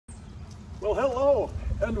Well, hello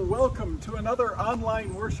and welcome to another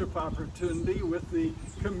online worship opportunity with the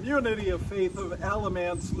Community of Faith of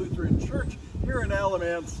Alamance Lutheran Church here in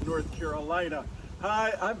Alamance, North Carolina.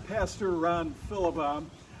 Hi, I'm Pastor Ron Philibom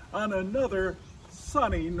on another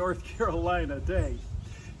sunny North Carolina day.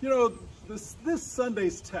 You know, this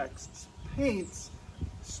Sunday's text paints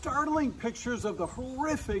startling pictures of the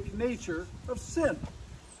horrific nature of sin.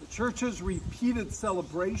 The church's repeated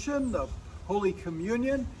celebration of Holy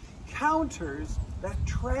Communion counters that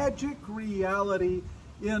tragic reality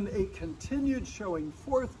in a continued showing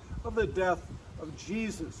forth of the death of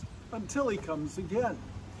Jesus until he comes again.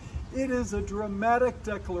 It is a dramatic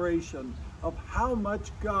declaration of how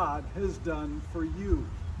much God has done for you.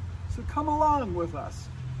 So come along with us.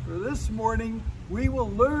 For this morning, we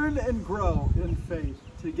will learn and grow in faith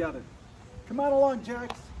together. Come on along,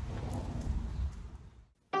 Jax.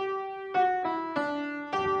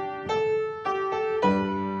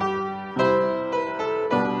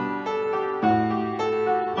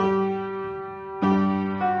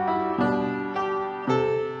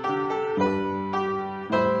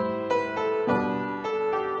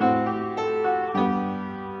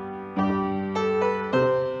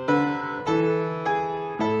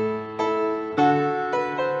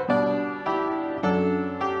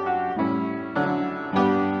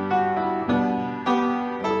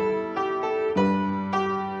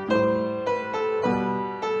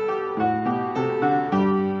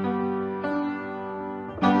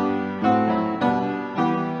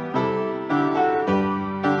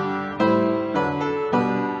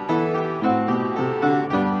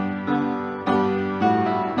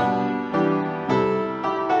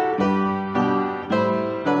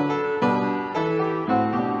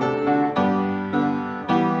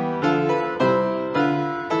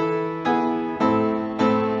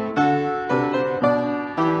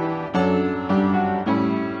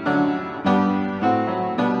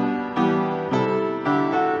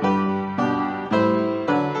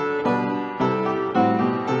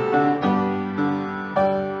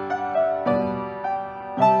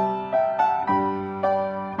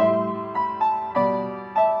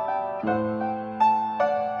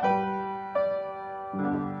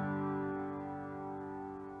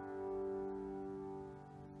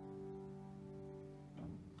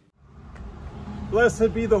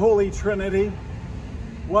 Blessed be the Holy Trinity,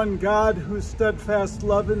 one God whose steadfast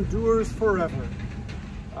love endures forever.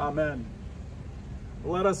 Amen.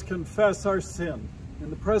 Let us confess our sin in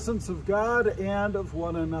the presence of God and of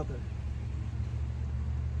one another.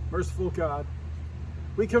 Merciful God,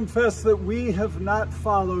 we confess that we have not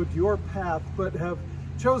followed your path, but have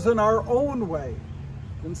chosen our own way.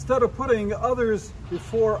 Instead of putting others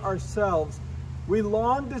before ourselves, we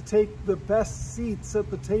long to take the best seats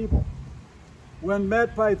at the table. When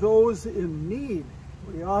met by those in need,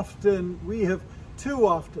 we have too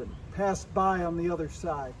often passed by on the other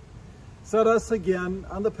side. Set us again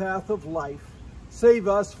on the path of life. Save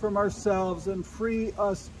us from ourselves and free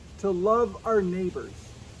us to love our neighbors.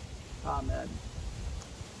 Amen.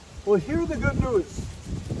 Well, hear the good news.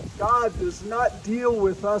 God does not deal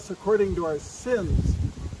with us according to our sins,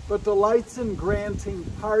 but delights in granting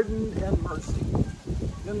pardon and mercy.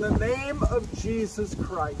 In the name of Jesus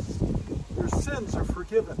Christ, your sins are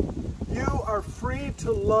forgiven. You are free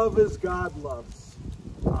to love as God loves.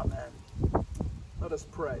 Amen. Let us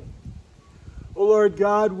pray. O Lord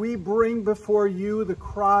God, we bring before you the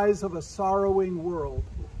cries of a sorrowing world.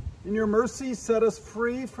 In your mercy, set us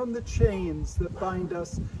free from the chains that bind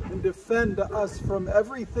us and defend us from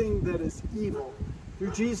everything that is evil.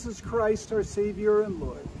 Through Jesus Christ, our Savior and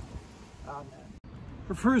Lord. Amen.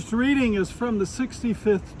 Our first reading is from the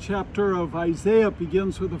 65th chapter of Isaiah. It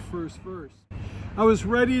begins with the first verse. I was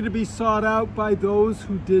ready to be sought out by those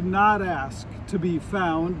who did not ask, to be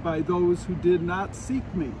found by those who did not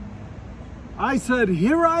seek me. I said,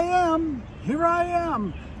 here I am,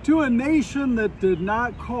 to a nation that did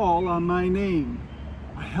not call on my name.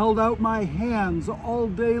 I held out my hands all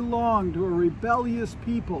day long to a rebellious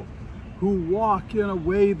people who walk in a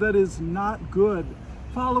way that is not good,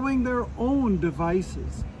 following their own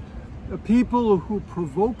devices. A people who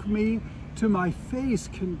provoke me to my face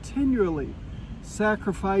continually,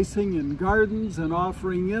 sacrificing in gardens and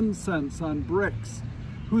offering incense on bricks,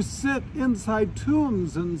 who sit inside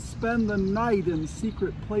tombs and spend the night in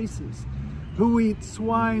secret places, who eat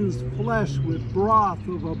swine's flesh with broth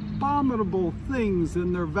of abominable things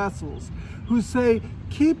in their vessels, who say,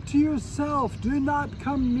 keep to yourself, do not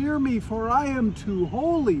come near me, for I am too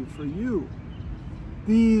holy for you.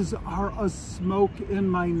 These are a smoke in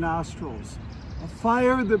my nostrils, a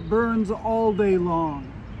fire that burns all day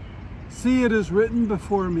long. See, it is written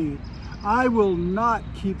before me, I will not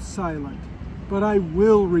keep silent, but I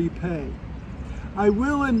will repay. I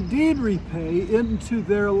will indeed repay into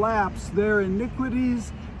their laps their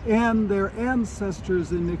iniquities and their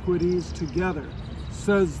ancestors' iniquities together,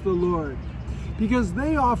 says the Lord. Because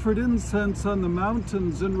they offered incense on the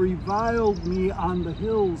mountains and reviled me on the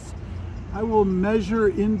hills, I will measure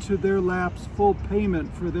into their laps full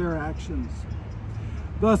payment for their actions.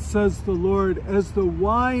 Thus says the Lord, as the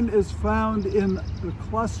wine is found in the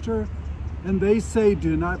cluster, and they say,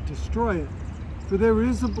 do not destroy it, for there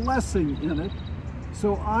is a blessing in it,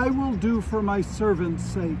 so I will do for my servants'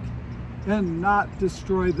 sake, and not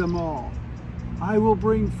destroy them all. I will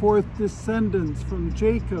bring forth descendants from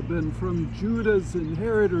Jacob and from Judah's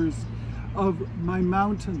inheritors of my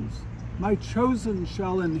mountains. My chosen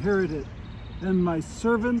shall inherit it, and my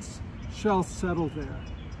servants shall settle there.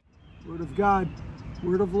 Word of God,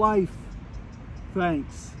 word of life.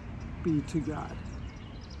 Thanks be to God.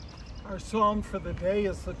 Our psalm for the day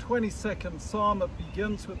is the 22nd Psalm. It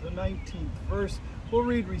begins with the 19th verse. We'll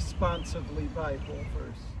read responsively Bible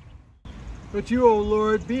verse. But you, O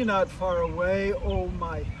Lord, be not far away, O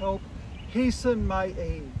my help. Hasten my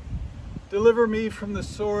aid. Deliver me from the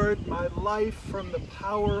sword, my life from the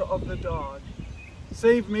power of the dog.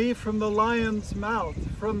 Save me from the lion's mouth,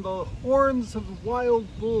 from the horns of wild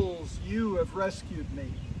bulls. You have rescued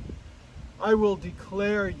me. I will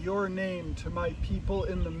declare your name to my people.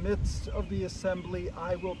 In the midst of the assembly,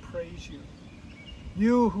 I will praise you.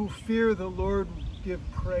 You who fear the Lord, give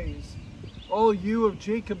praise. All you of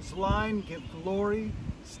Jacob's line, give glory.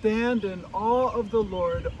 Stand in awe of the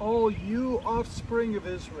Lord, all you offspring of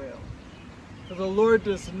Israel. For the Lord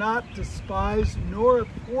does not despise nor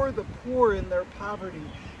abhor the poor in their poverty,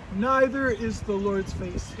 neither is the Lord's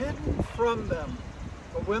face hidden from them.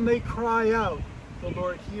 But when they cry out, the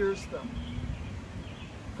Lord hears them.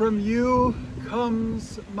 From you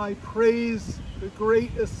comes my praise, the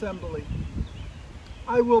great assembly.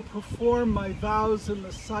 I will perform my vows in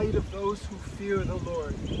the sight of those who fear the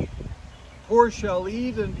Lord. Poor shall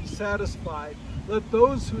eat and be satisfied. Let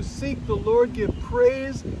those who seek the Lord give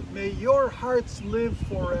praise. May your hearts live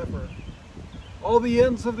forever. All the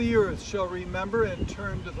ends of the earth shall remember and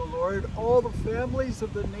turn to the Lord. All the families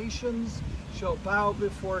of the nations shall bow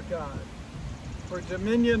before God. For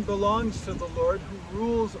dominion belongs to the Lord, who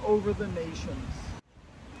rules over the nations.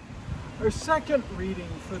 Our second reading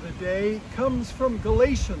for the day comes from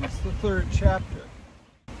Galatians, the 3rd chapter.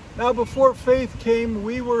 Now before faith came,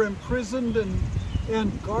 we were imprisoned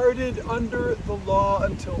and guarded under the law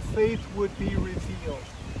until faith would be revealed.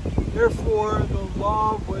 Therefore, the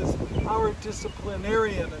law was our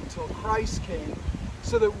disciplinarian until Christ came,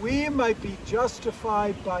 so that we might be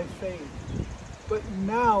justified by faith. But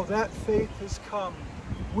now that faith has come,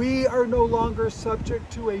 we are no longer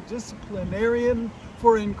subject to a disciplinarian,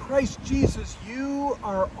 for in Christ Jesus you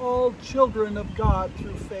are all children of God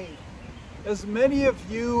through faith. As many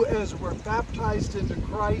of you as were baptized into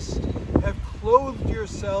Christ have clothed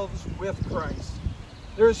yourselves with Christ.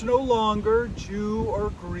 There is no longer Jew or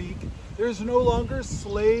Greek. There is no longer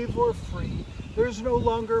slave or free. There is no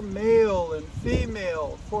longer male and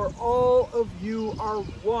female, for all of you are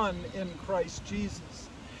one in Christ Jesus.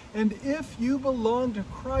 And if you belong to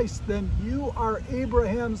Christ, then you are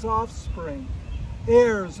Abraham's offspring,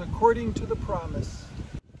 heirs according to the promise.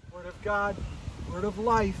 Word of God, word of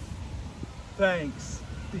life. Thanks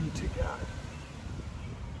be to God.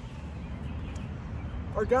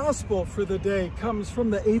 Our gospel for the day comes from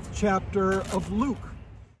the 8th chapter of Luke.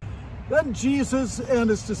 Then Jesus and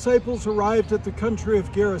his disciples arrived at the country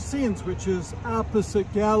of Gerasenes, which is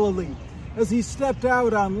opposite Galilee. As he stepped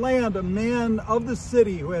out on land, a man of the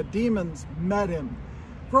city who had demons met him.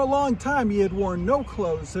 For a long time he had worn no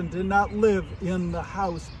clothes and did not live in the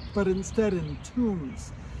house, but instead in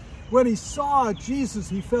tombs. When he saw Jesus,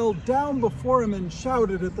 he fell down before him and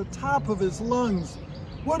shouted at the top of his lungs,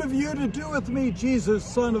 "What have you to do with me, Jesus,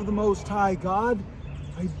 Son of the Most High God?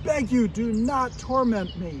 I beg you, do not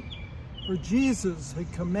torment me." For Jesus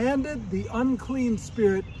had commanded the unclean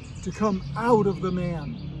spirit to come out of the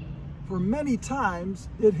man. For many times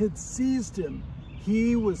it had seized him.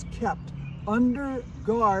 He was kept under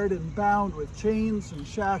guard and bound with chains and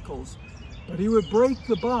shackles, but he would break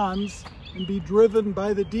the bonds and be driven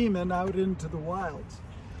by the demon out into the wilds.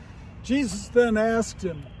 Jesus then asked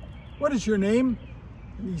him, "What is your name?"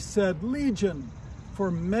 And he said, "Legion,"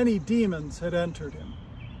 for many demons had entered him.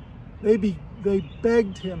 They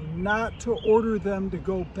begged him not to order them to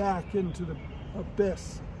go back into the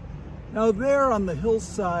abyss. Now there on the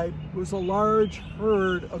hillside was a large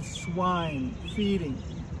herd of swine feeding,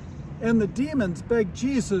 and the demons begged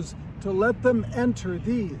Jesus to let them enter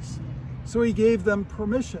these. So he gave them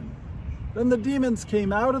permission. Then the demons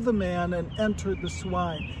came out of the man and entered the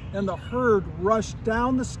swine, and the herd rushed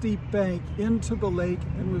down the steep bank into the lake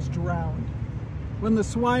and was drowned. When the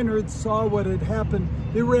swineherds saw what had happened,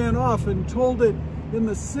 they ran off and told it in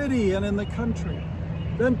the city and in the country.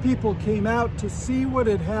 Then people came out to see what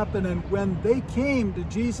had happened, and when they came to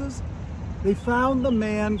Jesus, they found the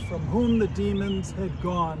man from whom the demons had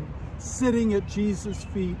gone, sitting at Jesus'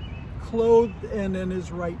 feet, clothed and in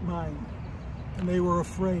his right mind. And they were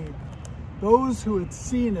afraid. Those who had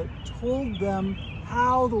seen it told them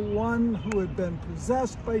how the one who had been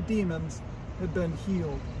possessed by demons had been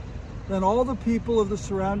healed. Then all the people of the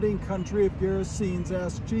surrounding country of Gerasenes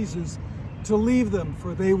asked Jesus to leave them,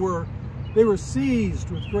 for they were seized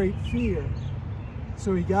with great fear.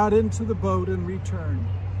 So he got into the boat and returned.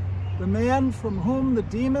 The man from whom the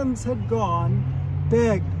demons had gone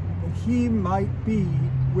begged that he might be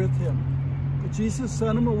with him. But Jesus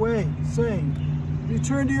sent him away, saying,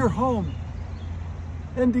 "Return to your home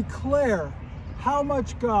and declare how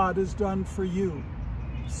much God has done for you."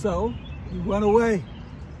 So he went away,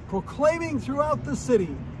 proclaiming throughout the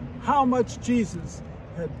city how much Jesus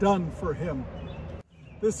had done for him.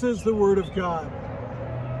 This is the word of God.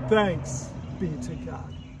 Thanks be to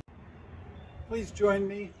God. Please join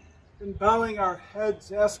me in bowing our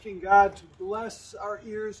heads, asking God to bless our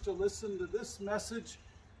ears to listen to this message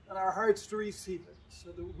and our hearts to receive it,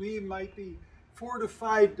 so that we might be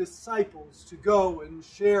fortified disciples to go and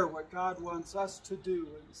share what God wants us to do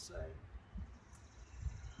and say.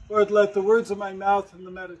 Lord, let the words of my mouth and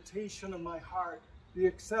the meditation of my heart be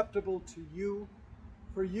acceptable to you.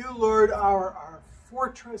 For you, Lord, are our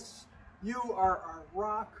fortress. You are our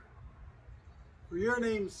rock. For your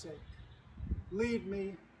name's sake, lead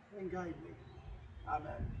me and guide me.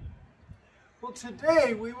 Amen. Well,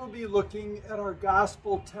 today we will be looking at our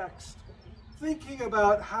gospel text, thinking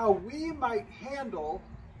about how we might handle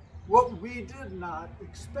what we did not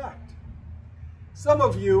expect. Some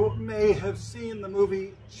of you may have seen the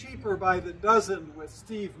movie Cheaper by the Dozen with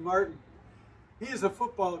Steve Martin. He is a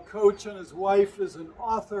football coach and his wife is an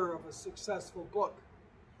author of a successful book.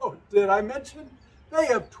 Oh, did I mention they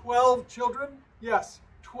have 12 children? Yes,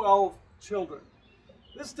 12 children.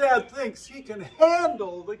 This dad thinks he can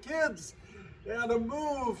handle the kids and a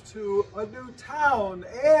move to a new town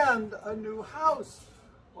and a new house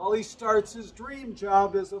while he starts his dream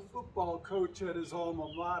job as a football coach at his alma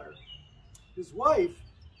mater. His wife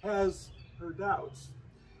has her doubts,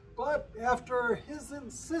 but after his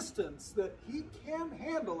insistence that he can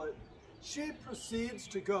handle it, she proceeds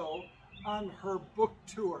to go on her book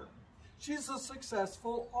tour. She's a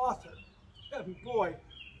successful author, and boy,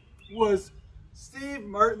 was Steve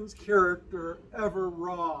Martin's character ever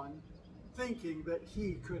wrong thinking that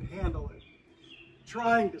he could handle it.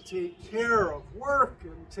 Trying to take care of work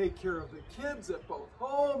and take care of the kids at both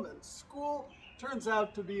home and school turns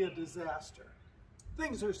out to be a disaster.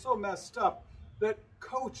 Things are so messed up that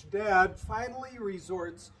Coach Dad finally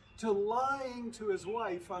resorts to lying to his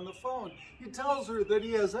wife on the phone. He tells her that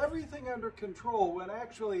he has everything under control when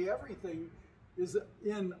actually everything is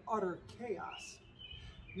in utter chaos.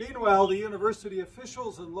 Meanwhile, the university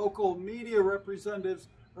officials and local media representatives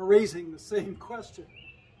are raising the same question.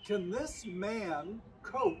 Can this man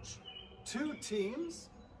coach two teams,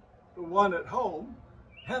 the one at home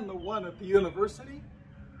and the one at the university?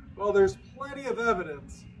 Well, there's plenty of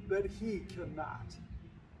evidence that he cannot.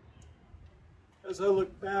 As I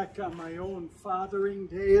look back on my own fathering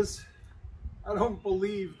days, I don't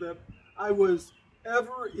believe that I was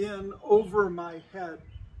ever in over my head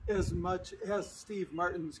as much as Steve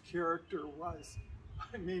Martin's character was.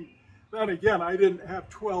 I mean, then again, I didn't have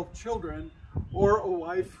 12 children or a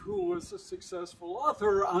wife who was a successful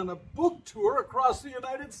author on a book tour across the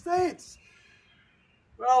United States.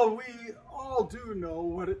 Well, we all do know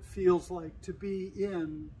what it feels like to be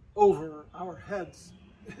in over our heads,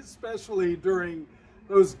 especially during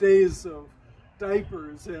those days of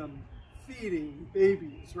diapers and feeding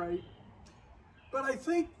babies, right? But I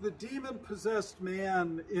think the demon-possessed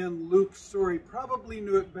man in Luke's story probably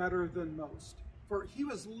knew it better than most, for he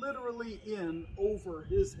was literally in over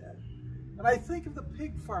his head. And I think of the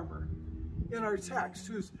pig farmer in our text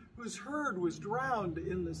whose herd was drowned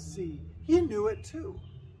in the sea. He knew it too.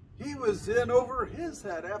 He was in over his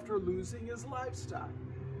head after losing his livestock.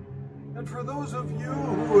 And for those of you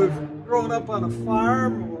who have grown up on a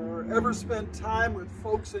farm or ever spent time with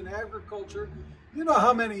folks in agriculture, you know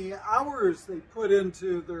how many hours they put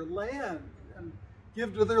into their land and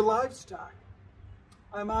give to their livestock.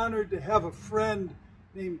 I'm honored to have a friend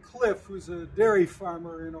named Cliff, who's a dairy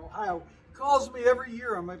farmer in Ohio. He calls me every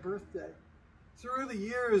year on my birthday. Through the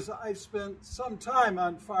years, I've spent some time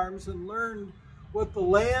on farms and learned what the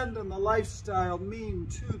land and the lifestyle mean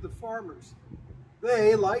to the farmers.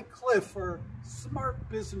 They, like Cliff, are smart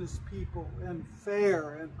business people and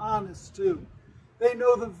fair and honest too. They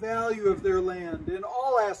know the value of their land in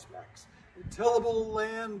all aspects. The tillable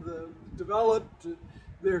land, the developed,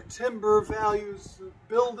 their timber values,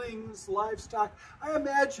 buildings, livestock. I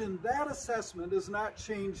imagine that assessment has not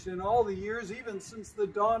changed in all the years, even since the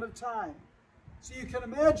dawn of time. So you can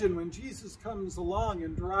imagine when Jesus comes along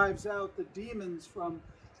and drives out the demons from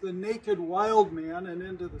the naked wild man and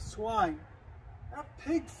into the swine, that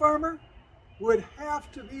pig farmer would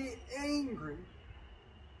have to be angry.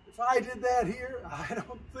 If I did that here, I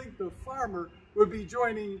don't think the farmer would be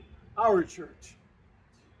joining our church.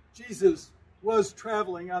 Jesus was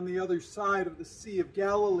traveling on the other side of the Sea of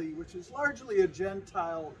Galilee, which is largely a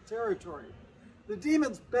Gentile territory. The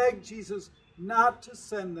demons begged Jesus not to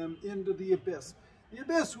send them into the abyss. The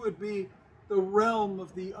abyss would be the realm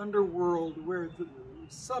of the underworld where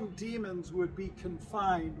some demons would be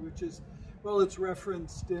confined, which is, well, it's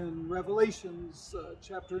referenced in Revelations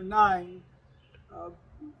chapter 9,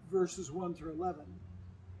 verses 1 through 11.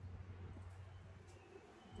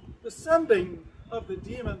 The sending of the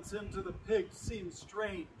demons into the pigs seems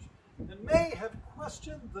strange and may have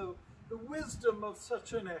questioned the wisdom of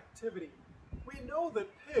such an activity. We know that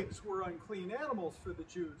pigs were unclean animals for the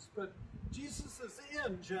Jews, but Jesus is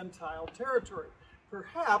in Gentile territory.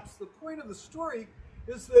 Perhaps the point of the story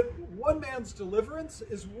is that one man's deliverance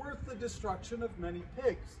is worth the destruction of many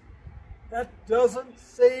pigs. That doesn't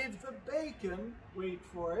save the bacon, wait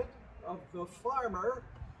for it, of the farmer.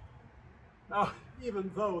 Now,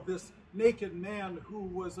 even though this naked man who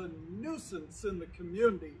was a nuisance in the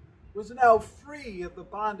community was now free of the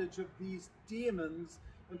bondage of these demons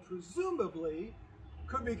and presumably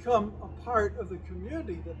could become a part of the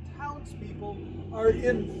community, the townspeople are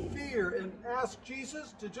in fear and ask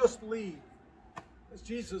Jesus to just leave. As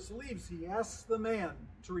Jesus leaves, he asks the man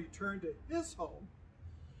to return to his home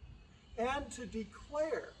and to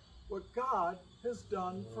declare what God has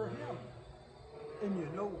done for him. And you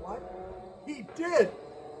know what? He did.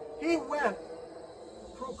 He went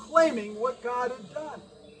proclaiming what God had done.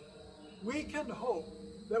 We can hope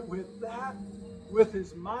that with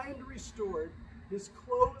his mind restored, his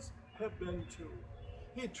clothes have been too.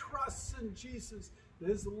 He trusts in Jesus that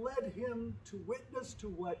has led him to witness to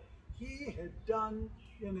what he had done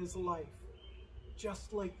in his life,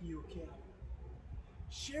 just like you can.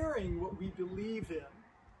 Sharing what we believe in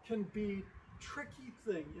can be a tricky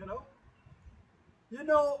thing, you know? You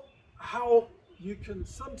know how you can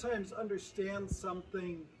sometimes understand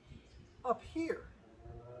something up here,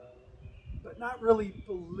 but not really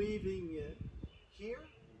believing it here?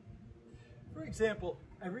 For example,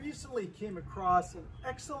 I recently came across an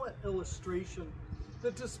excellent illustration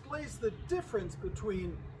that displays the difference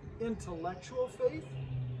between intellectual faith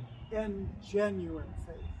and genuine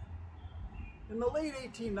faith. In the late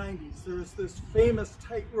 1890s, there was this famous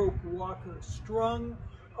tightrope walker strung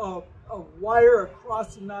a wire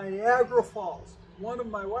across Niagara Falls, one of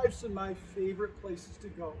my wife's and my favorite places to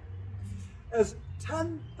go. As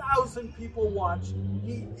 10,000 people watched,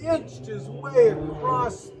 he inched his way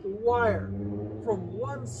across the wire from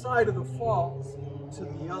one side of the falls to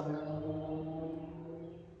the other.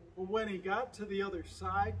 But when he got to the other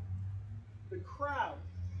side, the crowd,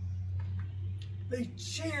 they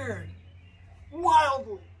cheered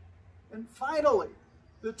wildly. And finally,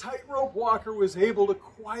 the tightrope walker was able to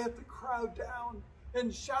quiet the crowd down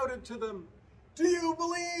and shouted to them, "Do you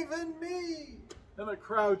believe in me?" And the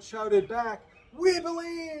crowd shouted back, "We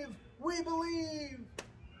believe! We believe!"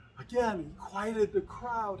 Again, he quieted the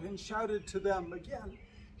crowd and shouted to them again.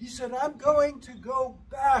 He said, "I'm going to go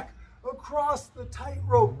back across the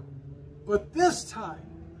tightrope, but this time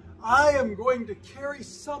I am going to carry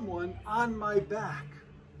someone on my back.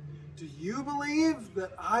 Do you believe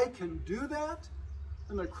that I can do that?"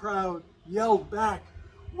 And the crowd yelled back,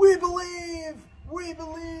 "We believe! We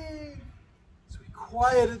believe!" So he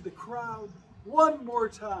quieted the crowd one more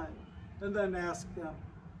time and then asked them,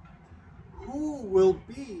 "Who will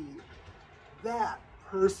be that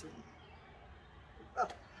person?"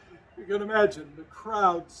 You can imagine the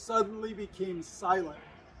crowd suddenly became silent.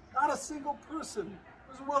 Not a single person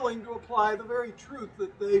was willing to apply the very truth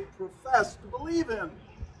that they professed to believe in,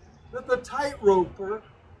 that the tightrope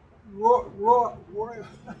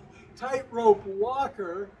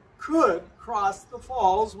walker could cross the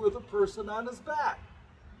falls with a person on his back.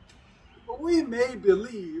 But we may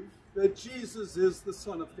believe that Jesus is the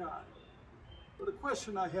Son of God. But a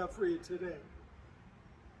question I have for you today: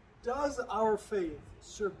 does our faith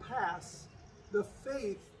surpass the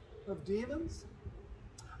faith of demons?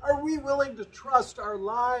 Are we willing to trust our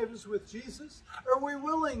lives with Jesus? Are we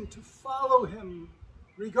willing to follow him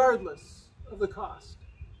regardless of the cost?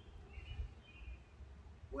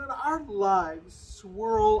 When our lives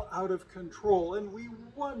swirl out of control and we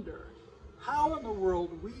wonder how in the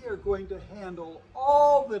world we are going to handle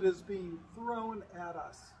all that is being thrown at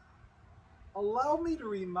us, allow me to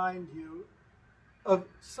remind you of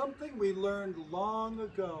something we learned long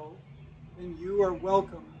ago, and you are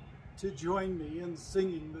welcome to join me in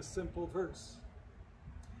singing the simple verse.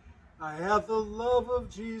 I have the love of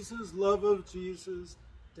Jesus,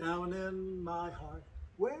 down in my heart.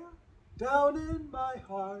 Where? Down in my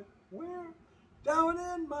heart. Where? Down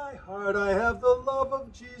in my heart. I have the love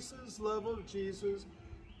of Jesus,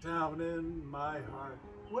 down in my heart.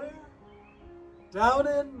 Where? Down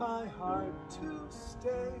in my heart to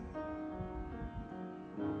stay.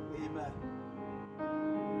 Amen.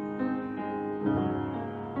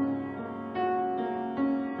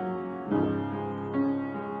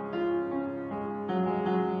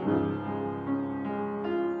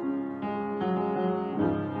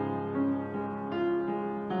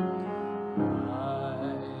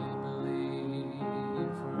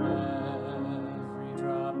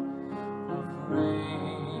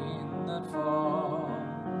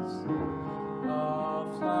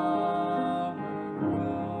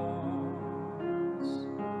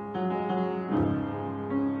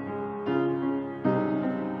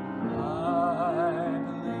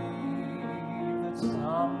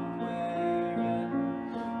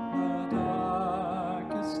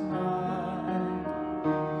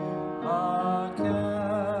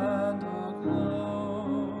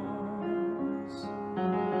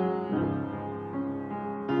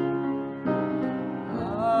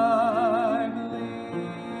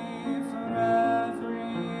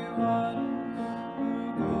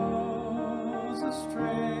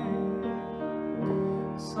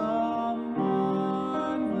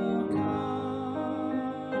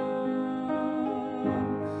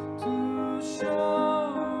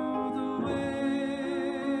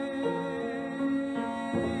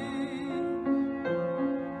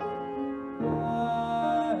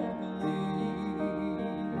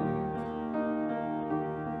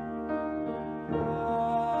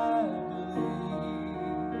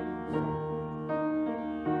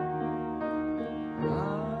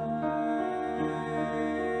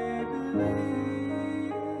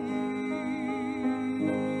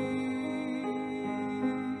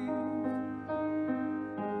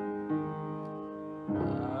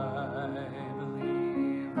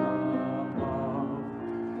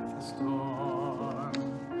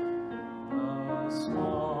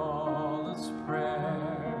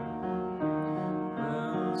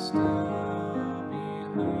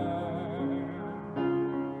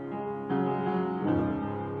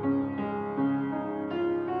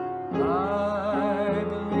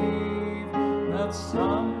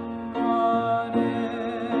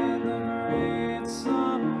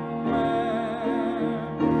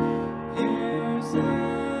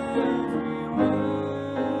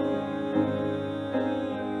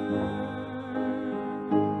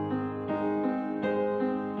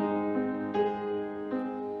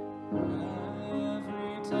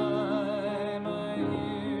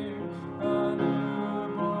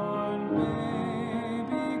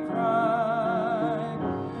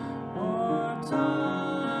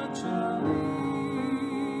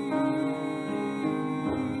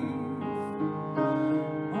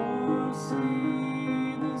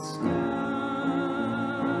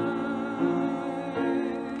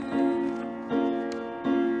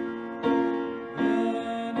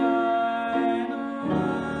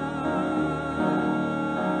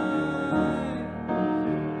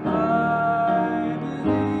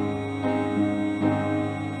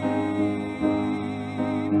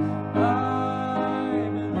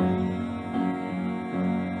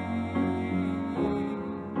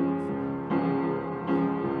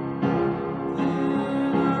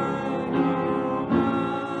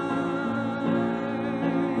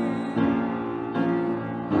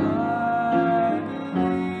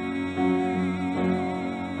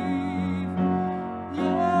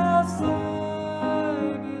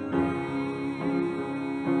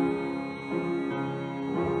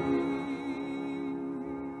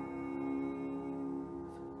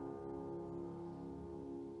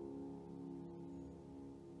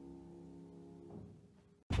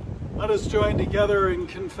 Let us join together in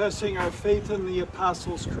confessing our faith in the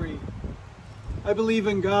Apostles' Creed. I believe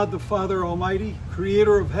in God the Father Almighty,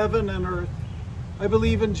 creator of heaven and earth. I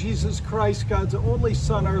believe in Jesus Christ, God's only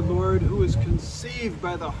Son, our Lord, who was conceived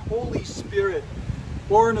by the Holy Spirit,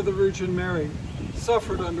 born of the Virgin Mary,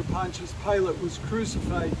 suffered under Pontius Pilate, was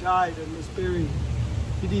crucified, died, and was buried.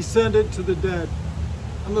 He descended to the dead.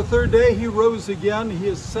 On the third day he rose again. He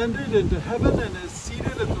ascended into heaven and is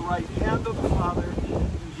seated at the right hand of the Father,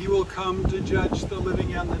 and he will come to judge the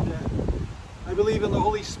living and the dead. I believe in the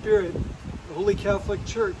Holy Spirit, the Holy Catholic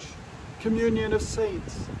Church, communion of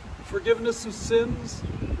saints, forgiveness of sins,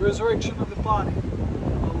 resurrection of the body,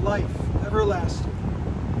 and life everlasting.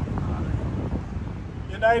 Amen.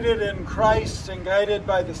 United in Christ and guided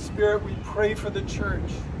by the Spirit, we pray for the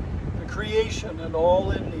Church, the creation, and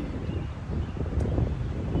all in need.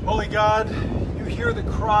 Holy God, you hear the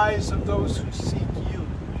cries of those who seek you.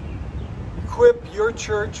 Equip your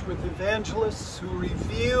church with evangelists who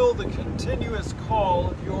reveal the continuous call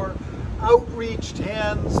of your outreached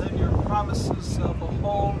hands and your promises of a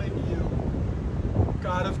home in you.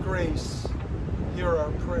 God of grace, hear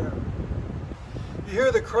our prayer. You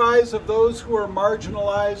hear the cries of those who are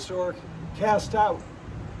marginalized or cast out.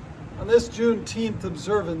 On this Juneteenth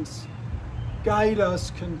observance, guide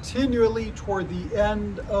us continually toward the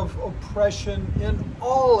end of oppression in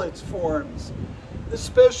all its forms,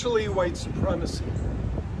 especially white supremacy.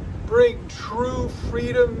 Bring true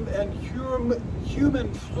freedom and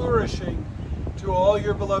human flourishing to all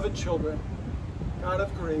your beloved children. God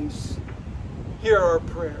of grace, hear our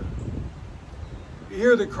prayer. You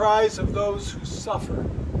hear the cries of those who suffer.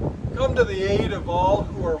 Come to the aid of all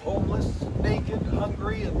who are homeless, naked,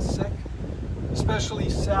 hungry, and sick, especially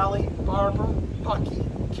Sally, Barbara, Bucky,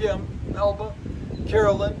 Kim, Melba,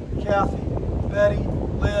 Carolyn, Kathy, Betty,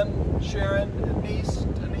 Lynn, Sharon,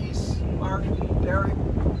 Denise, Mark, Derek,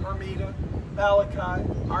 Armida, Malachi,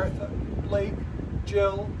 Martha, Blake,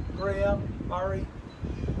 Jill, Graham, Mari,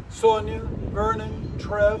 Sonia, Vernon,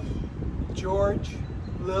 Trev, George,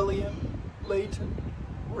 Lillian, Layton,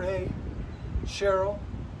 Ray, Cheryl,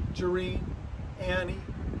 Jareen, Annie,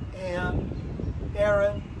 Ann,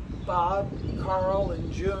 Aaron, Bob, Carl,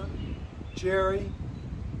 and June, Jerry,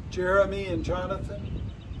 Jeremy and Jonathan,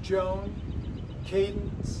 Joan,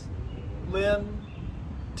 Cadence, Lynn,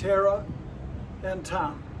 Tara, and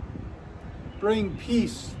Tom. Bring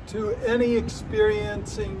peace to any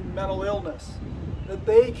experiencing mental illness, that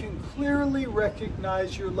they can clearly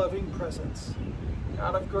recognize your loving presence.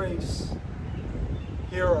 God of grace,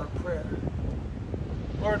 hear our prayer.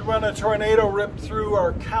 Lord, when a tornado ripped through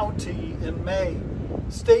our county in May,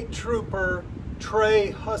 State Trooper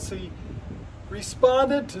Trey Hussey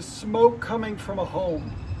responded to smoke coming from a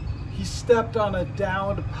home. He stepped on a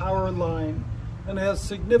downed power line and has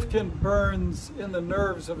significant burns in the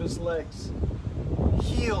nerves of his legs.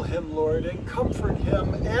 Heal him, Lord, and comfort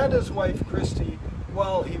him and his wife, Christy,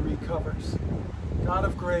 while he recovers. God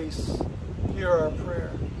of grace, hear our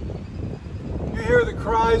prayer. You hear the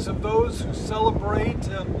cries of those who celebrate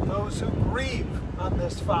and those who grieve on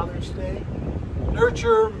this Father's Day.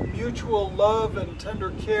 Nurture mutual love and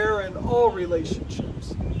tender care in all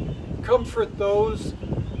relationships. Comfort those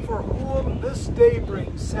for whom this day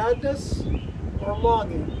brings sadness or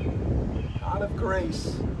longing. God of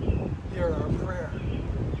grace, hear our prayer.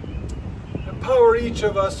 Empower each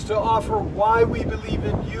of us to offer why we believe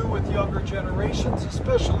in you with younger generations,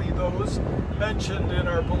 especially those mentioned in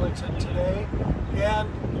our bulletin today, and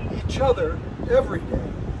each other every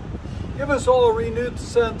day. Give us all a renewed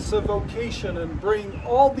sense of vocation and bring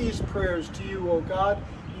all these prayers to you, O God,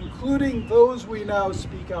 including those we now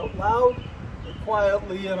speak out loud and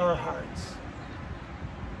quietly in our hearts.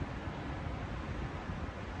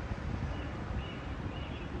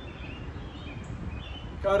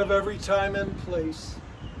 God of every time and place,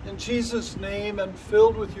 in Jesus' name and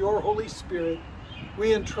filled with your Holy Spirit,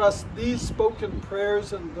 we entrust these spoken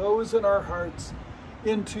prayers and those in our hearts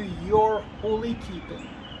into your holy keeping.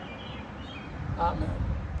 Amen.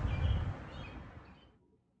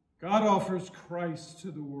 God offers Christ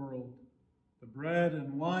to the world. The bread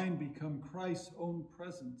and wine become Christ's own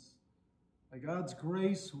presence. By God's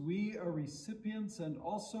grace, we are recipients and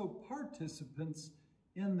also participants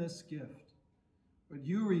in this gift. But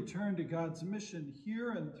you return to God's mission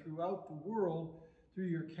here and throughout the world through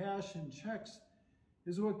your cash and checks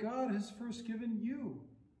is what God has first given you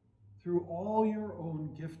through all your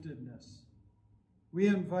own giftedness. We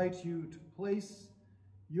invite you to place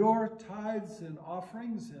your tithes and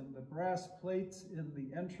offerings in the brass plates in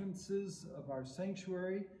the entrances of our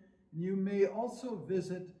sanctuary. You may also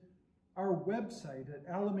visit our website at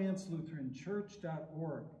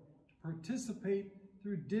alamancelutheranchurch.org to participate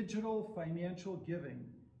through digital financial giving,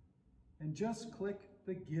 and just click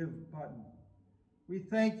the Give button. We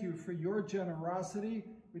thank you for your generosity,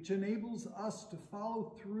 which enables us to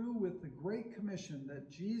follow through with the Great Commission that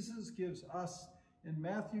Jesus gives us in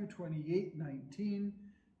Matthew 28:19,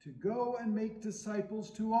 to go and make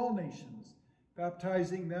disciples to all nations,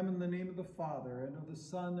 baptizing them in the name of the Father, and of the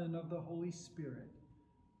Son, and of the Holy Spirit.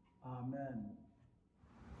 Amen.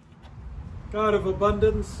 God of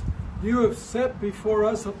abundance, you have set before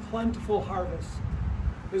us a plentiful harvest.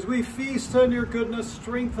 As we feast on your goodness,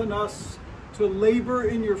 strengthen us to labor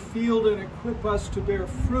in your field and equip us to bear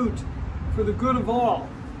fruit for the good of all.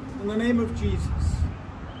 In the name of Jesus.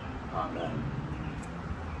 Amen.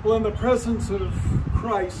 Well, in the presence of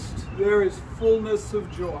Christ, there is fullness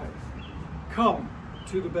of joy. Come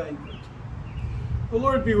to the banquet. The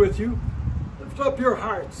Lord be with you. Lift up your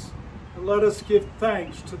hearts, and let us give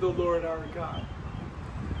thanks to the Lord our God.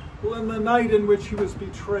 Well, in the night in which he was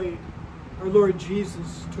betrayed, our Lord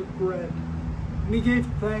Jesus took bread, and he gave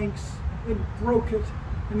thanks and broke it,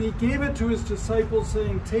 and he gave it to his disciples,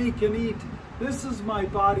 saying, "Take and eat. This is my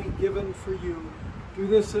body given for you. Do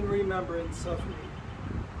this in remembrance of me."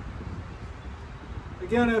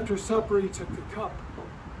 Again, after supper, he took the cup,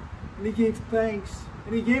 and he gave thanks,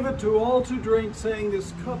 and he gave it to all to drink, saying,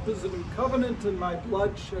 "This cup is a new covenant in my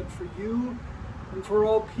blood, shed for you and for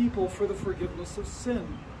all people for the forgiveness of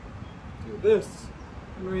sin. Do this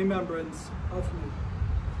in remembrance of me."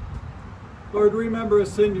 Lord, remember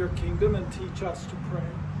us in your kingdom and teach us to pray.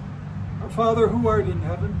 Our Father who art in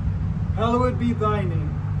heaven, hallowed be thy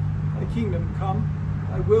name. Thy kingdom come,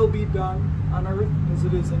 thy will be done on earth as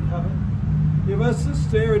it is in heaven. Give us this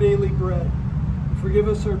day our daily bread, and forgive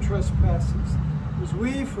us our trespasses, as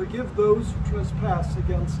we forgive those who trespass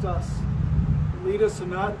against us. And lead us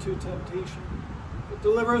not into temptation, but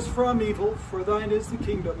deliver us from evil. For thine is the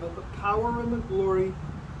kingdom, and the power, and the glory,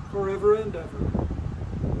 forever and ever.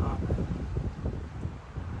 Amen.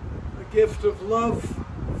 A gift of love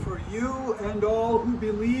for you and all who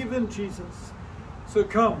believe in Jesus. So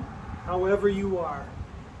come, however you are.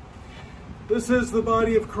 This is the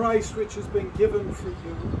body of Christ, which has been given for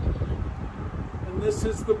you. And this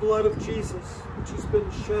is the blood of Jesus, which has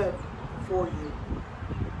been shed for you.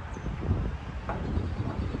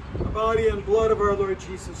 The body and blood of our Lord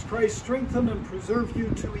Jesus Christ strengthen and preserve you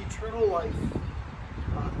to eternal life.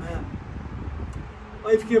 Amen.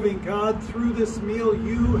 Life-giving God, through this meal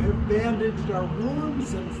you have bandaged our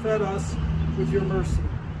wounds and fed us with your mercy.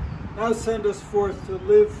 Now send us forth to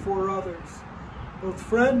live for others, both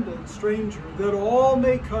friend and stranger, that all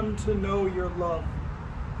may come to know your love.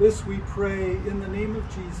 This we pray in the name of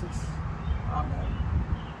Jesus. Amen.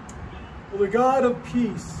 Will the God of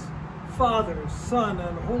peace, Father, Son,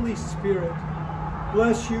 and Holy Spirit,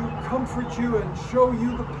 bless you, comfort you, and show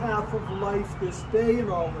you the path of life this day and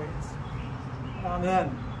always.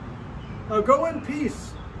 Amen. Now go in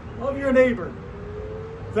peace. Love your neighbor.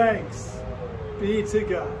 Thanks be to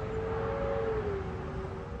God.